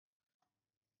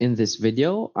In this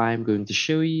video, I'm going to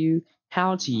show you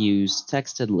how to use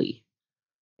Textedly,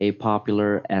 a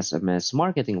popular SMS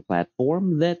marketing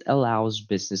platform that allows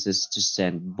businesses to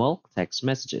send bulk text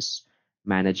messages,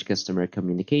 manage customer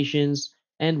communications,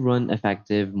 and run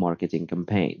effective marketing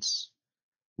campaigns.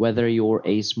 Whether you're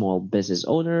a small business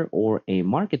owner or a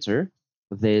marketer,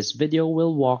 this video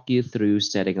will walk you through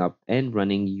setting up and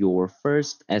running your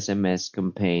first SMS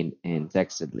campaign in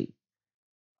Textedly.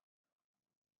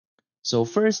 So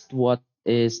first, what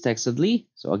is Textedly?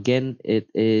 So again, it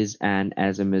is an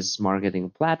SMS marketing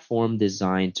platform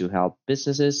designed to help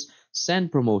businesses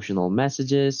send promotional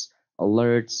messages,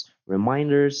 alerts,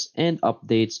 reminders, and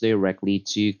updates directly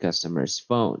to customers'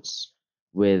 phones.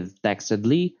 With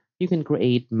Textedly, you can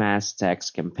create mass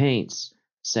text campaigns,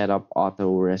 set up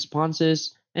auto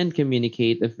responses, and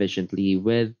communicate efficiently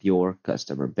with your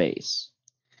customer base.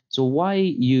 So why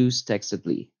use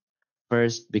Textedly?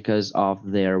 First, because of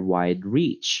their wide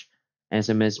reach.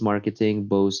 SMS marketing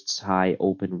boasts high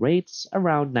open rates,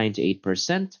 around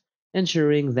 98%,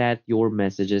 ensuring that your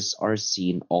messages are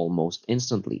seen almost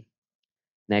instantly.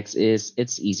 Next is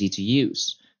it's easy to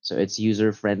use. So its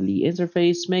user-friendly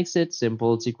interface makes it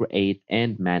simple to create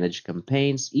and manage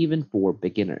campaigns even for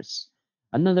beginners.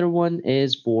 Another one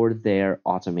is for their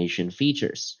automation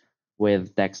features.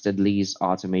 With Textedly's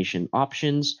automation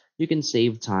options, you can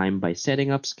save time by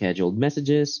setting up scheduled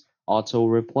messages, auto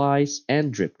replies,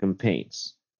 and drip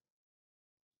campaigns.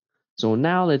 So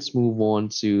now let's move on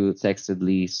to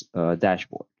Textedly's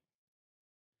dashboard.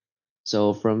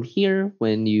 So from here,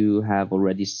 when you have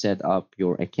already set up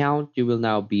your account, you will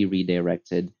now be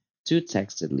redirected to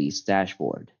Textedly's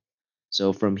dashboard.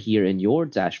 So from here in your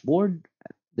dashboard,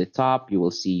 at the top, you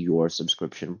will see your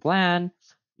subscription plan.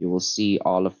 You will see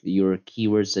all of your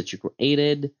keywords that you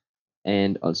created.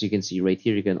 And as you can see right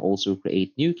here, you can also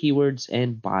create new keywords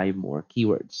and buy more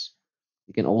keywords.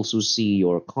 You can also see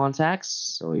your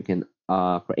contacts. So you can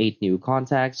create new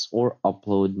contacts or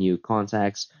upload new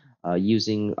contacts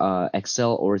using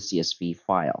Excel or CSV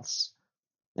files.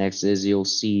 Next is you'll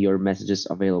see your messages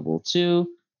available too.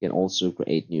 You can also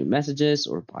create new messages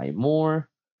or buy more.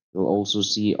 You'll also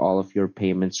see all of your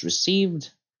payments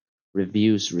received,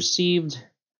 reviews received,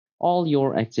 all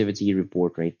your activity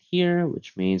report right here,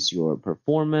 which means your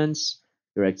performance,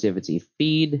 your activity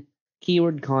feed,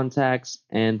 keyword contacts,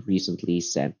 and recently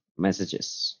sent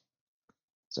messages.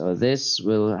 So this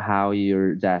will how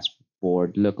your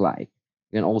dashboard look like.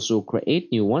 You can also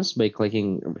create new ones by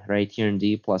clicking right here in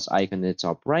the plus icon in the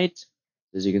top right.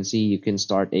 As you can see, you can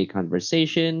start a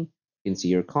conversation, you can see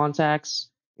your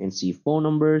contacts, you can see phone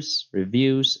numbers,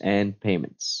 reviews, and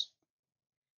payments.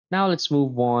 Now let's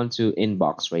move on to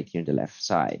inbox right here on the left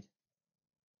side.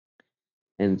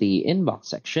 In the inbox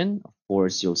section, of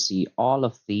course, you'll see all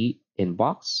of the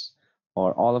inbox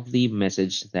or all of the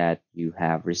message that you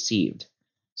have received.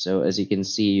 So as you can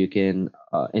see, you can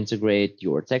integrate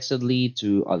your Textedly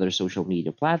to other social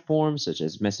media platforms such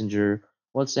as Messenger,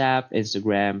 WhatsApp,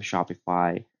 Instagram,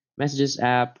 Shopify, Messages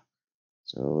app.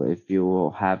 So if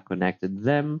you have connected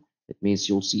them, it means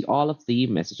you'll see all of the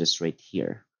messages right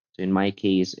here. So in my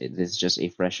case, it is just a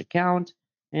fresh account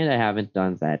and I haven't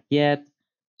done that yet.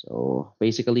 So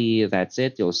basically that's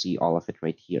it. You'll see all of it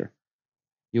right here.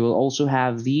 You will also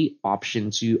have the option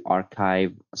to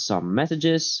archive some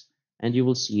messages and you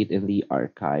will see it in the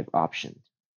archive option.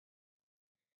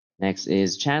 Next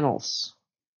is channels.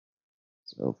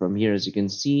 So from here, as you can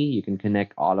see, you can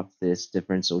connect all of these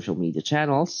different social media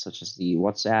channels, such as the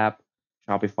WhatsApp,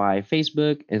 Shopify,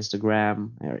 Facebook,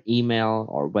 Instagram, or email,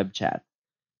 or web chat.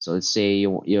 So let's say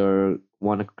you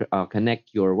want to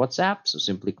connect your WhatsApp. So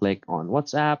simply click on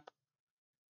WhatsApp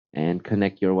and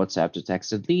connect your WhatsApp to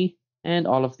Textedly, and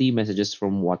all of the messages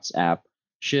from WhatsApp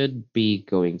should be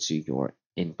going to your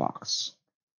inbox.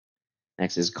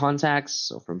 Next is contacts.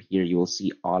 So from here, you will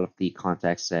see all of the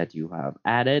contacts that you have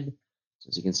added. So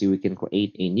as you can see, we can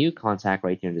create a new contact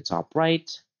right here in the top right.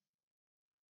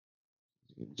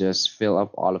 Just fill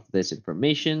up all of this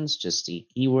information, just the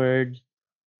keyword.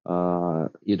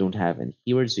 You don't have any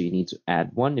keywords, so you need to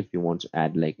add one if you want to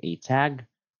add like a tag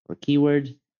or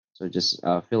keyword. So just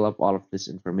fill up all of this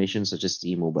information, such as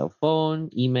the mobile phone,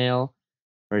 email,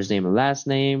 first name and last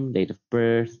name, date of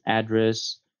birth,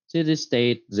 address, city,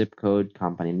 state, zip code,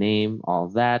 company name, all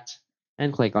that,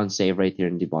 and click on save right here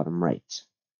in the bottom right.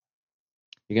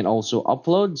 You can also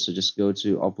upload, so just go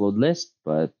to upload list,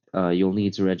 but you'll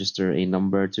need to register a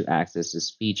number to access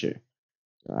this feature.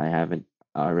 So I haven't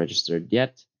registered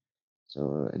yet.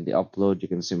 So in the upload, you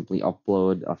can simply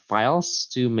upload files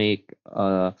to make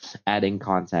adding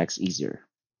contacts easier.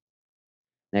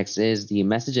 Next is the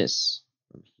messages.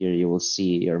 Here you will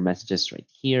see your messages right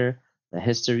here. the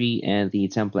history, and the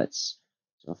templates.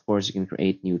 So of course you can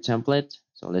create new template.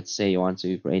 So let's say you want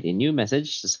to create a new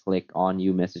message. Just click on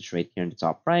new message right here in the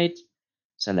top right.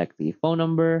 Select the phone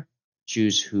number,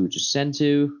 choose who to send to.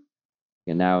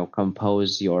 You can now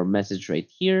compose your message right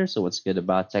here. So what's good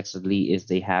about Textedly is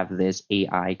they have this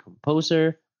AI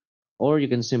composer, or you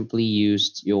can simply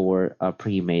use your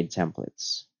pre-made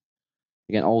templates.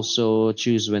 You can also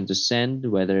choose when to send,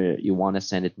 whether you want to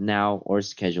send it now or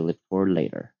schedule it for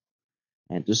later.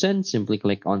 And to send, simply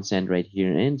click on send right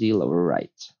here in the lower right.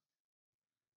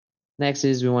 Next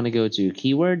is we want to go to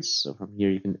keywords. So from here,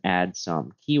 you can add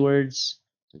some keywords.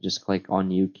 So just click on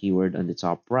new keyword on the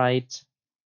top right.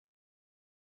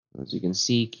 As you can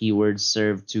see, keywords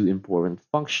serve two important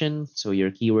functions. So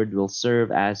your keyword will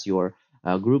serve as your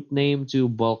group name to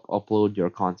bulk upload your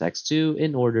contacts to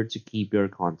in order to keep your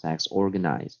contacts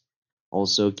organized.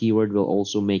 Also, keyword will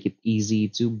also make it easy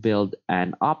to build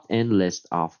an opt-in list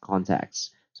of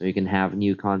contacts. So you can have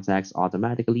new contacts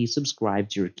automatically subscribe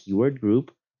to your keyword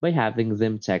group by having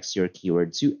them text your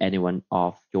keyword to anyone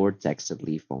of your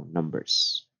Textedly phone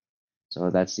numbers. So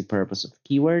that's the purpose of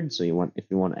keyword. So if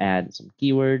you want to add some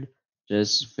keyword,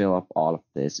 just fill up all of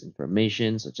this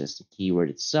information, such as the keyword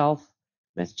itself,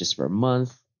 messages per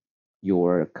month,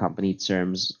 your company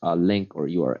terms link or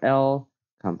URL,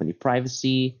 company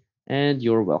privacy, and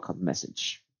your welcome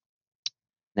message.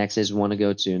 Next is we want to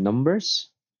go to numbers.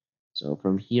 So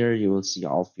from here, you will see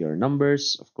all of your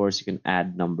numbers. Of course, you can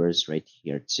add numbers right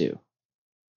here too.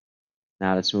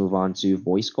 Now let's move on to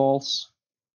voice calls.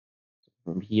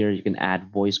 From here, you can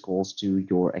add voice calls to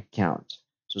your account.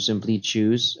 So simply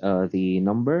choose the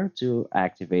number to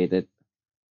activate it.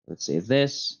 Let's say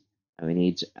this, and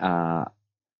you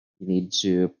need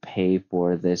to pay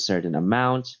for this certain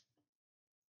amount,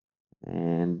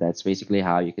 and that's basically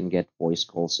how you can get voice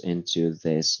calls into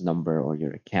this number or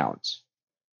your account.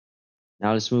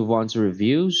 Now let's move on to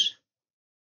reviews.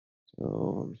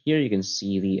 So here you can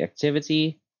see the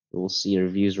activity. You will see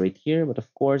reviews right here, but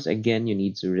of course, again, you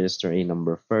need to register a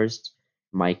number first.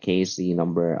 In my case, the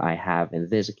number I have in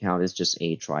this account is just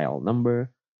a trial number,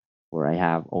 where I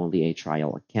have only a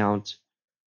trial account.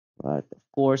 But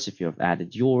of course, if you have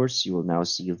added yours, you will now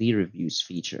see the reviews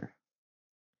feature.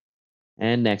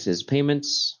 And next is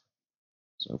payments.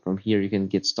 So from here, you can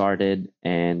get started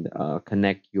and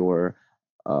connect your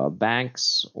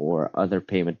banks or other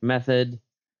payment method.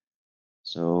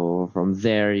 So from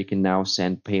there, you can now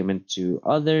send payment to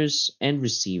others and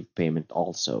receive payment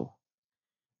also.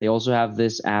 They also have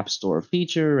this App Store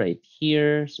feature right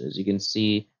here. So as you can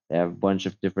see, they have a bunch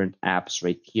of different apps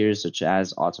right here, such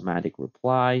as automatic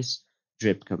replies,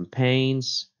 drip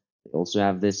campaigns. They also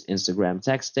have this Instagram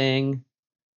texting,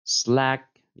 Slack,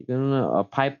 you can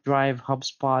Pipedrive,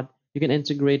 HubSpot. You can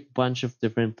integrate a bunch of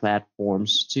different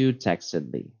platforms to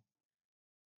Textedly.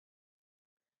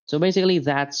 So basically,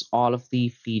 that's all of the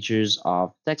features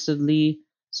of Textedly.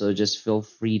 So just feel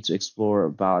free to explore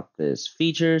about these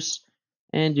features,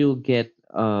 and you'll get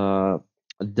done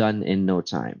in no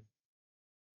time.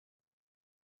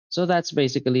 So that's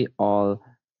basically all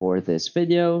for this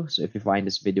video. So if you find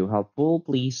this video helpful,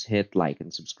 please hit like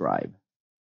and subscribe.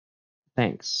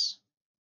 Thanks.